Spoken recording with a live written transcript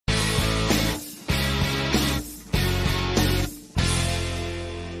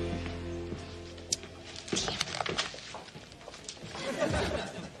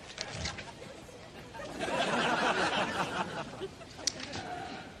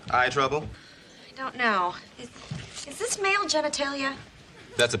Eye trouble? I don't know. Is this male genitalia?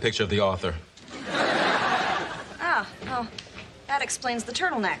 That's a picture of the author. Oh, well, that explains the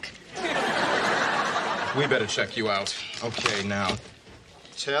turtleneck. We better check you out. Okay, now,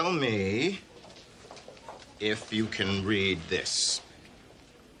 tell me if you can read this.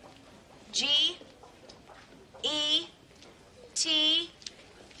 G-E-T...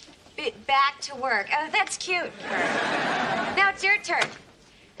 Back to work. Oh, that's cute. Now it's your turn.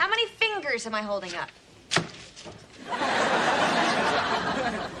 How many fingers am I holding up?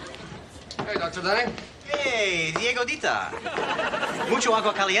 Hey, Dr. Danny. Hey, Diego Dita. Mucho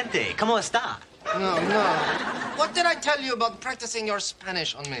agua caliente. ¿Cómo está? No. What did I tell you about practicing your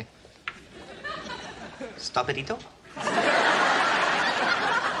Spanish on me? Stop itito?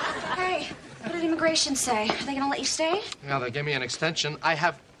 Hey, what did immigration say? Are they gonna let you stay? Yeah, they gave me an extension. I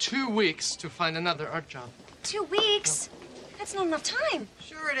have 2 weeks to find another art job. 2 weeks? That's not enough time.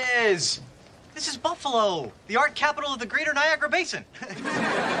 Sure it is. This is Buffalo, the art capital of the greater Niagara Basin.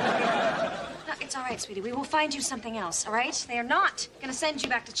 No, it's all right, sweetie. We will find you something else, all right? They are not gonna send you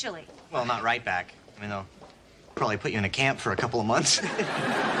back to Chile. Well, not right back. I mean, they'll probably put you in a camp for a couple of months.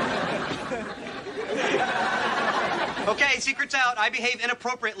 Okay, secret's out. I behave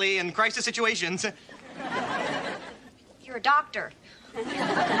inappropriately in crisis situations. You're a doctor.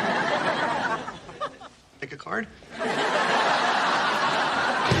 Pick a card.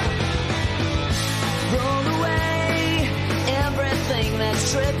 Roll away everything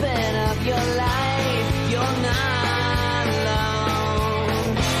that's tripping up your life. You're not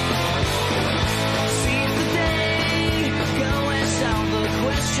alone. Seize the day, go and solve the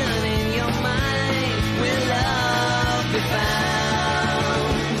question in your mind. Will love be found?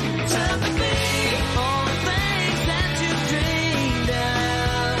 Time to think all the things that you've dreamed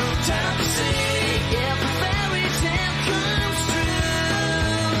of. Time to see if a fairy tale comes true.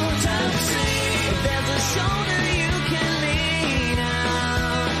 Time to see if there's a shoulder you can lean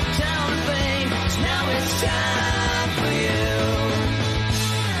on. Time to think, now it's time for you.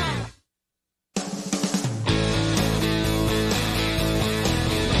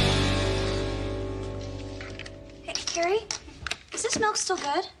 Hey, Carrie, is this milk still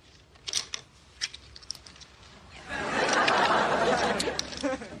good?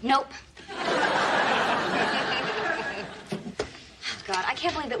 Nope. God, I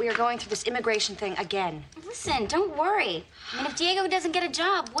can't believe that we are going through this immigration thing again. Listen, don't worry. I mean, if Diego doesn't get a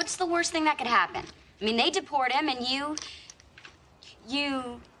job, what's the worst thing that could happen? I mean, they deport him and you...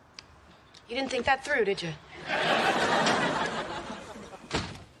 You didn't think that through, did you?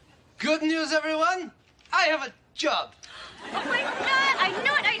 Good news, everyone. I have a job. Oh, my God! I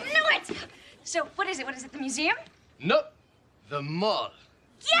knew it! I knew it! So, what is it? What is it, the museum? Nope. The mall.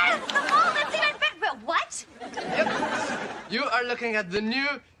 Yes! The mall! That's it! I bet... But what? You are looking at the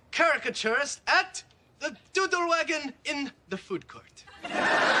new caricaturist at the Doodle Wagon in the food court.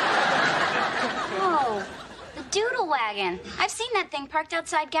 Oh, the Doodle Wagon. I've seen that thing parked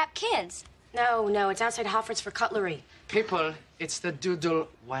outside Gap Kids. No, it's outside Hoffert's for cutlery. People, it's the Doodle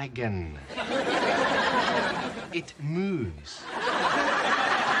Wagon. It moves.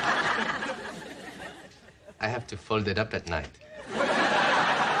 I have to fold it up at night.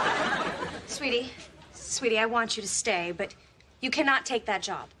 Sweetie, I want you to stay, but you cannot take that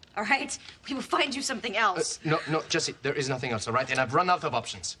job, all right? We will find you something else. No, Jessie, there is nothing else, all right? And I've run out of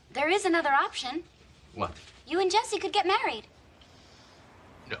options. There is another option. What? You and Jesse could get married.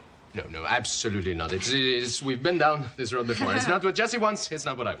 No, absolutely not. We've been down this road before. It's not what Jessie wants. It's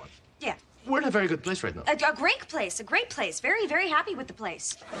not what I want. Yeah. We're in a very good place right now. A great place. Very, very happy with the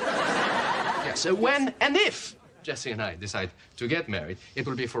place. Yes, when and if Jessie and I decide to get married, it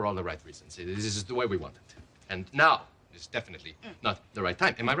will be for all the right reasons. This is the way we want it. And now is definitely not the right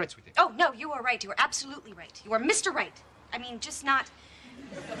time. Am I right, sweetie? Oh, no, you are right. You are absolutely right. You are Mr. Right. I mean, just not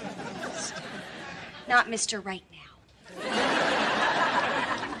Mr. Right now.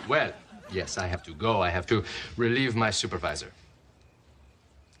 Well, yes, I have to go. I have to relieve my supervisor.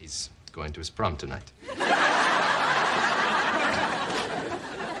 He's going to his prom tonight.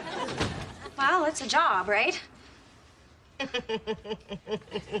 Well, it's a job, right?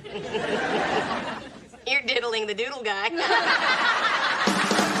 You're diddling the doodle guy.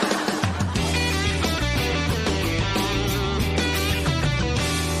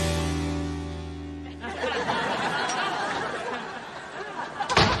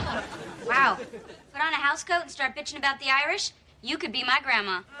 Wow. Put on a housecoat and start bitching about the Irish? You could be my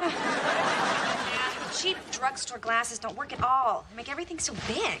grandma. Cheap drugstore glasses don't work at all. They make everything so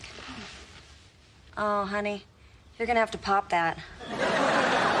big. Oh, honey, you're gonna have to pop that.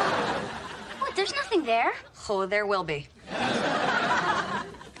 What? There's nothing there. Oh, there will be.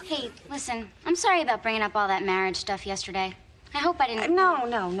 Listen, I'm sorry about bringing up all that marriage stuff yesterday. I hope I didn't...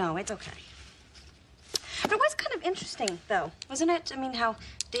 No, it's okay. But it was kind of interesting, though, wasn't it? I mean, how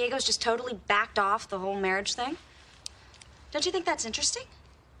Diego's just totally backed off the whole marriage thing. Don't you think that's interesting?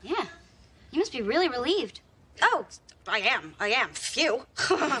 Yeah. You must be really relieved. Oh, I am. Phew.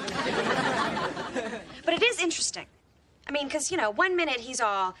 But it is interesting. I mean, because, 1 minute he's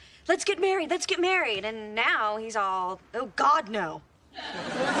all, let's get married. And now he's all, oh, God, no.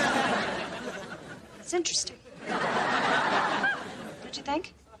 It's interesting. Don't you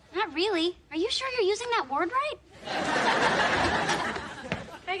think? Not really. Are you sure you're using that word right?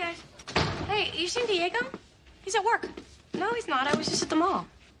 Hey, guys. Hey, you seen Diego? He's at work. No, he's not. I was just at the mall.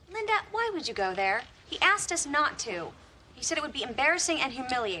 Linda, why would you go there? He asked us not to. He said it would be embarrassing and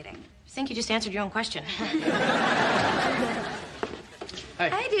humiliating. I think you just answered your own question. Hey.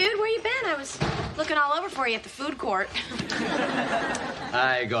 Hey, dude, where you been? I was looking all over for you at the food court.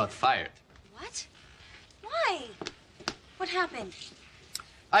 I got fired. What? Why? What happened?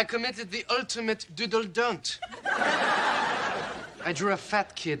 I committed the ultimate doodle don't. I drew a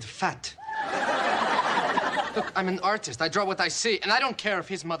fat kid fat. Look, I'm an artist. I draw what I see, and I don't care if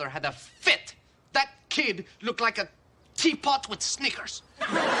his mother had a fit. That kid looked like a teapot with Snickers.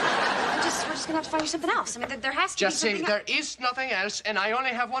 We're just gonna have to find you something else. I mean, there has to be Jesse, something there is nothing else, and I only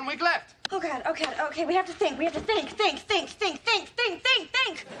have 1 week left. Oh, God, okay, we have to think. Think.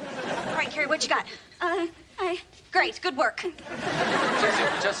 All right, Carrie, what you got? Great, good work.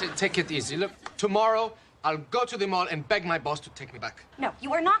 Jesse, take it easy. Look, tomorrow, I'll go to the mall and beg my boss to take me back. No,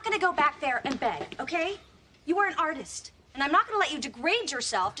 you are not gonna go back there and beg, okay? You are an artist, and I'm not gonna let you degrade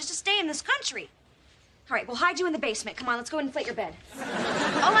yourself just to stay in this country. All right, we'll hide you in the basement. Come on, let's go and inflate your bed.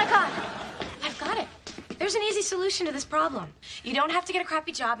 Oh, my God. I've got it. There's an easy solution to this problem. You don't have to get a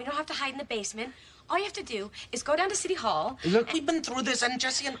crappy job. You don't have to hide in the basement. All you have to do is go down to City Hall. Look, we've been through this, and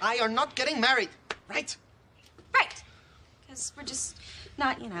Jesse and I are not getting married, right? Right. Because we're just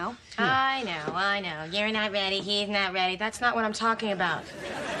not, I know. You're not ready. He's not ready. That's not what I'm talking about.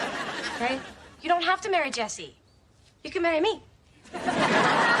 Okay? You don't have to marry Jesse. You can marry me.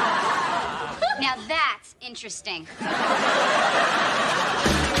 Now that's interesting.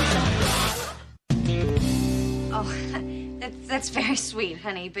 Oh, that's very sweet,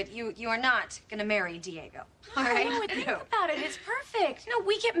 honey, but you are not gonna marry Diego. All right? No, think about it. It's perfect.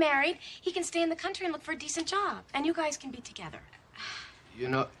 We get married. He can stay in the country and look for a decent job. And you guys can be together. You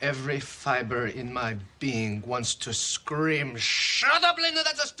know, every fiber in my being wants to scream, shut up, Linda,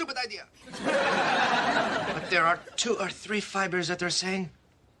 that's a stupid idea. But there are 2 or 3 fibers that are saying,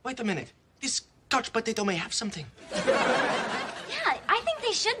 wait a minute, this couch potato may have something. Yeah, I think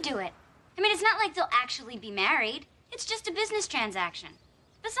they should do it. I mean, it's not like they'll actually be married. It's just a business transaction.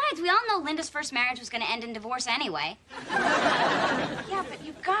 Besides, we all know Linda's first marriage was going to end in divorce anyway. Yeah, but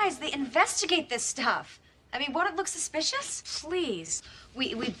you guys, they investigate this stuff. I mean, won't it look suspicious? Please.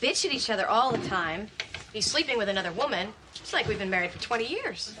 We bitch at each other all the time. He's sleeping with another woman. It's like we've been married for 20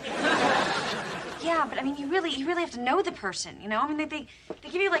 years. Yeah, but I mean, you really have to know the person, I mean, they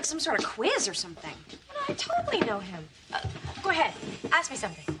give you like some sort of quiz or something. I totally know him. Go ahead. Ask me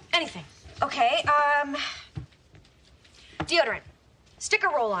something. Anything. Okay, deodorant. Stick or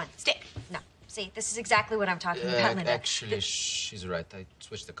roll on? Stick. No. See, this is exactly what I'm talking about, Linda. Actually, she's right. I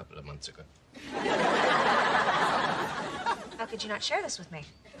switched a couple of months ago. How could you not share this with me?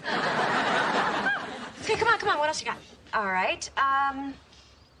 Okay, come on. What else you got? All right,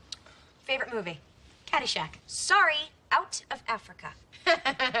 favorite movie? Caddyshack. Sorry, Out of Africa.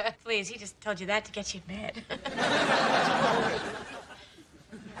 Please, he just told you that to get you in bed.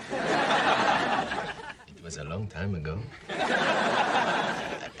 It was a long time ago.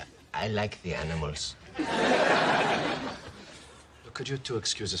 I like the animals. Could you 2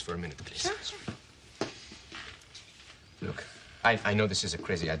 excuse us for a minute, please? Sure. Look, I know this is a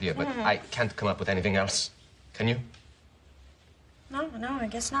crazy idea, but I can't come up with anything else. Can you? No, I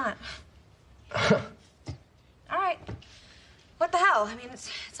guess not. All right. What the hell? I mean, it's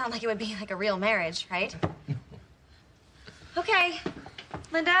not like it would be like a real marriage, right? Okay,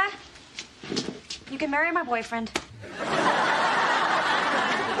 Linda, you can marry my boyfriend.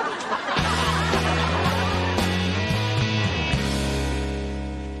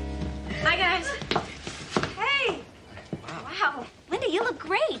 Hi, guys. Hey. Wow. Linda, you look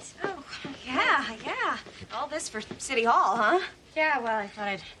great. Oh, yeah. All this for City Hall, huh? Yeah, well, I thought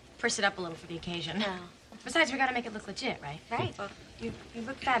I'd purse it up a little for the occasion. No. Besides, we gotta make it look legit, right? Right. Well, you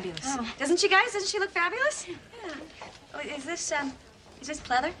look fabulous. Oh. Doesn't she, guys? Doesn't she look fabulous? Yeah. Oh, is this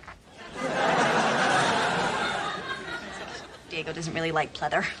pleather? Diego doesn't really like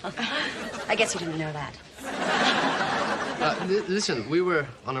pleather. I guess you didn't know that. Listen, we were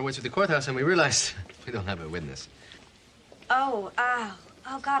on our way to the courthouse and we realized we don't have a witness. Oh,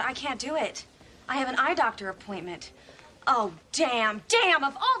 God, I can't do it. I have an eye doctor appointment. Oh, damn,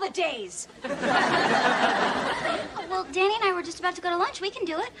 of all the days. Well, Danny and I were just about to go to lunch. We can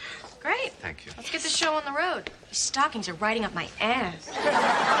do it. Great. Thank you. Let's get the show on the road. These stockings are riding up my ass.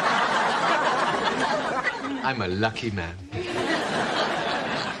 I'm a lucky man.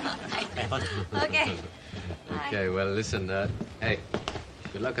 Okay. Okay, well, listen, hey,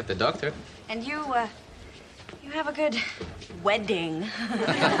 good luck at the doctor. And you have a good wedding.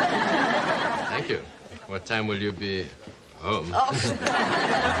 Thank you. What time will you be home?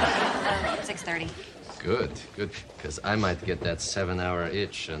 6:30. Good, because I might get that 7-hour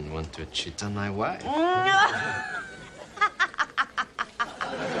itch and want to cheat on my wife.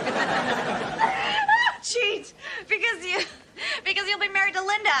 Cheat, because you'll be married to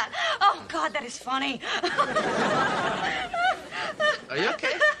Linda. Oh, God, that is funny. Are you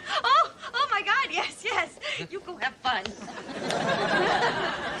okay? Oh, my God, yes. You go have fun.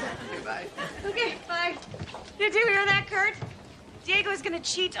 Okay, bye. Okay, bye. Did you hear that, Kurt? Diego's gonna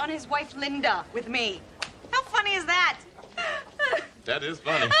cheat on his wife, Linda, with me. How funny is that? That is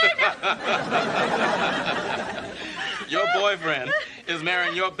funny. Your boyfriend is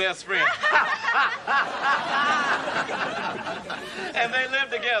marrying your best friend. And they live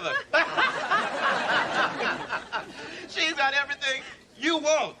together. She's got everything you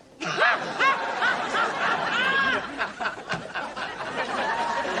want.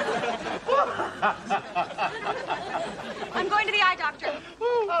 I'm going to the eye doctor.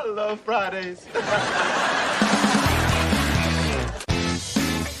 I love Fridays.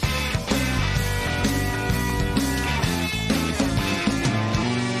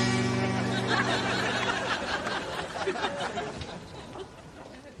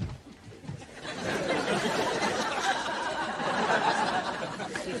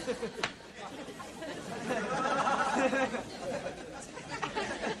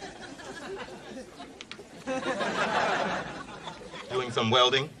 Doing some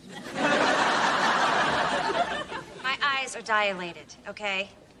welding? My eyes are dilated, okay?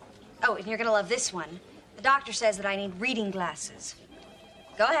 Oh, and you're gonna love this one. The doctor says that I need reading glasses.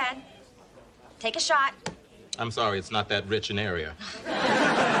 Go ahead. Take a shot. I'm sorry, it's not that rich an area.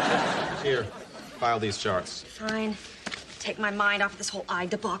 Here, file these charts. Fine. Take my mind off this whole eye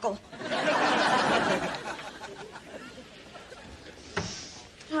debacle.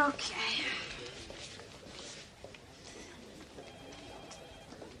 Okay.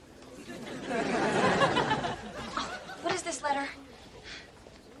 Oh, what is this letter?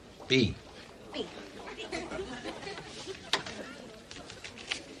 B. B.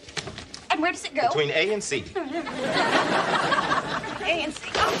 And where does it go? Between A and C. A and C.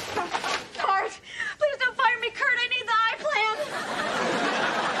 Oh, Kurt, please don't fire me, Kurt. I need the eye plan.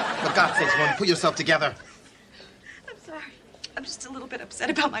 For God's sakes, woman, pull yourself together. I'm sorry. I'm just a little bit upset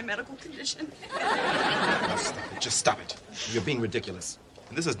about my medical condition. No, stop it. Just stop it. You're being ridiculous.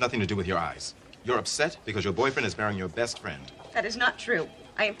 And this has nothing to do with your eyes. You're upset because your boyfriend is marrying your best friend. That is not true.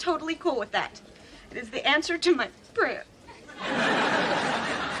 I am totally cool with that. It is the answer to my prayer.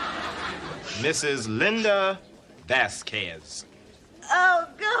 Mrs. Linda Vasquez. Oh,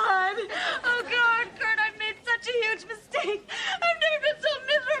 God. Oh, God, Kurt, I've made such a huge mistake. I've never been so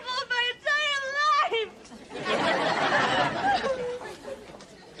miserable in my entire life.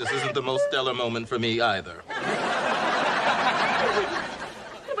 This isn't the most stellar moment for me either. What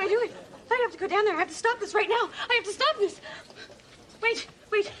am I doing? I have to go down there. I have to stop this right now. I have to stop this. Wait.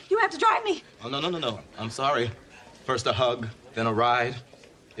 You have to drive me. Oh, no. I'm sorry. First a hug, then a ride.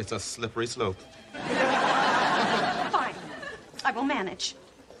 It's a slippery slope. Fine. I will manage.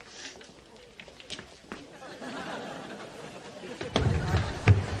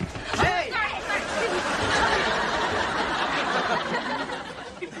 Hey!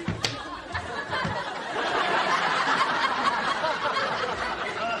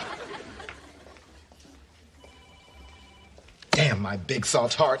 Damn, my big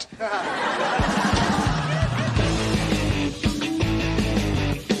soft heart.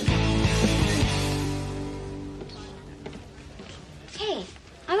 Hey,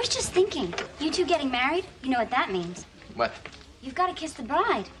 I was just thinking, you two getting married, you know what that means. What? You've got to kiss the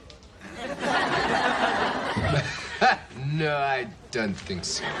bride. No, I don't think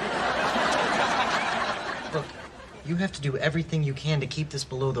so. Look, you have to do everything you can to keep this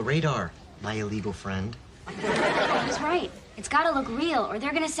below the radar, my illegal friend. He's right. It's got to look real, or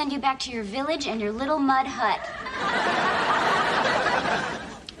they're going to send you back to your village and your little mud hut.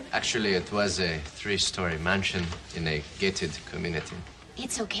 Actually, it was a 3-story mansion in a gated community.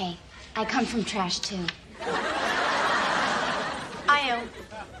 It's okay. I come from trash, too.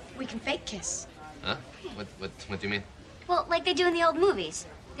 we can fake kiss. Huh? What do you mean? Well, like they do in the old movies.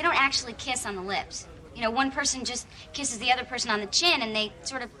 They don't actually kiss on the lips. You know, one person just kisses the other person on the chin and they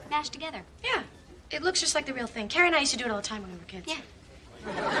sort of mash together. Yeah, it looks just like the real thing. Carrie and I used to do it all the time when we were kids. Yeah.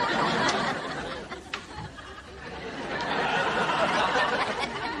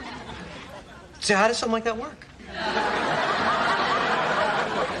 So how does something like that work?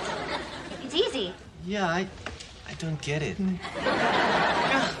 It's easy. Yeah, I don't get it.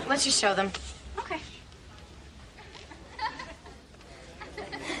 Let's just show them. Okay.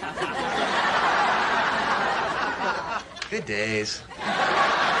 Good days.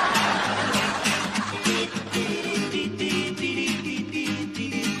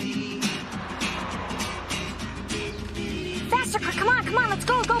 Faster, come on, let's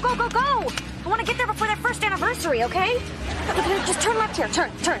go. I want to get there before that first anniversary, okay? Okay, just turn left here,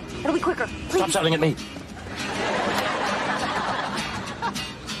 turn. It'll be quicker, please. Stop shouting at me.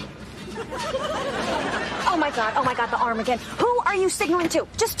 Oh my God, the arm again. Who are you signaling to?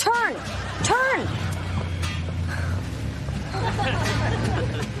 Just turn.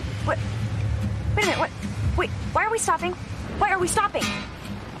 What? Wait a minute, wait, why are we stopping?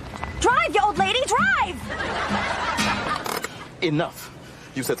 Drive, you old lady, drive! Enough.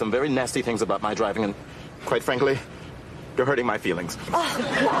 You said some very nasty things about my driving, and quite frankly, you're hurting my feelings. Oh,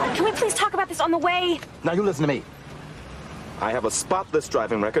 God, can we please talk about this on the way? Now you listen to me. I have a spotless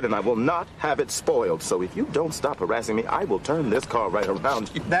driving record, and I will not have it spoiled. So if you don't stop harassing me, I will turn this car right around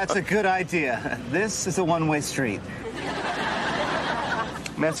you. That's a good idea. This is a one-way street.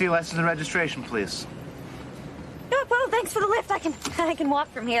 May I see your license and registration, please? Oh, well, thanks for the lift. I can walk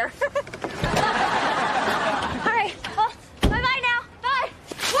from here. All right. Well, bye-bye now. Bye.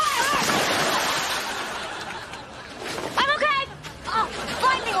 I'm okay. Oh,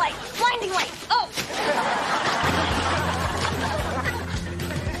 blinding light. Oh.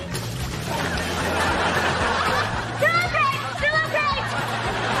 Still okay.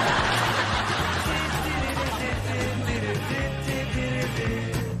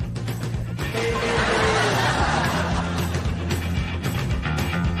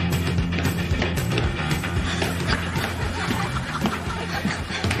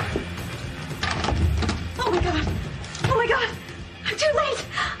 Oh my God. I'm too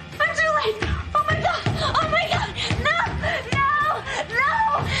late. Oh my God. No.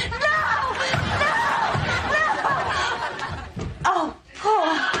 Oh.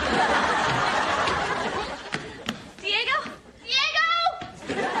 Diego?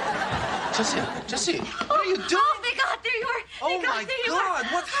 Jesse, what are you doing? Oh, thank God, there you are. Oh Thank my there you are.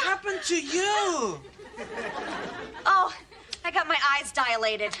 God, what happened to you? Oh, I got my eyes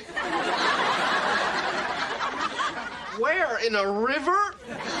dilated. Where? In a river?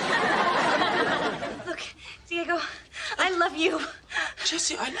 Look, Diego, I love you.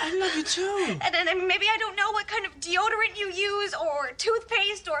 Jesse, I love you too. And maybe I don't know what kind of deodorant you use or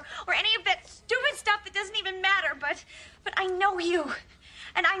toothpaste or any of that stupid stuff that doesn't even matter, but I know you.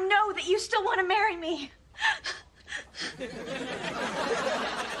 And I know that you still want to marry me.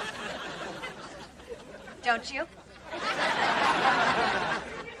 Don't you?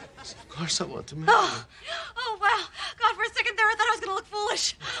 Of course I want to marry you. Oh, wow. God, for a second there, I thought I was going to look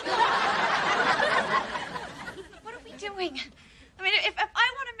foolish. What are we doing? I mean, if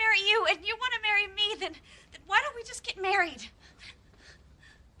I want to marry you and you want to marry me, then why don't we just get married?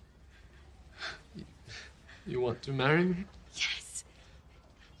 You want to marry me? Yes.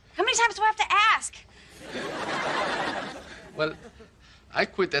 How many times do I have to ask? Well, I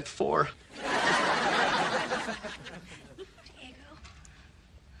quit at 4. Diego,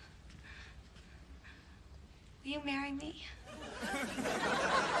 will you marry me?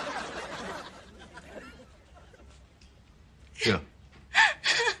 Yeah.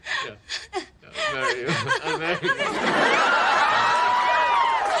 I'll marry you. I'll marry you.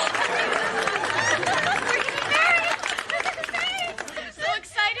 So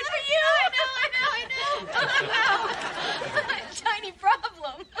excited for you. I know. Tiny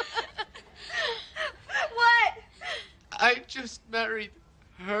problem. What? I just married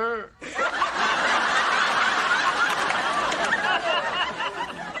her.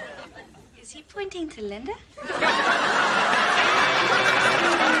 Is he pointing to Linda?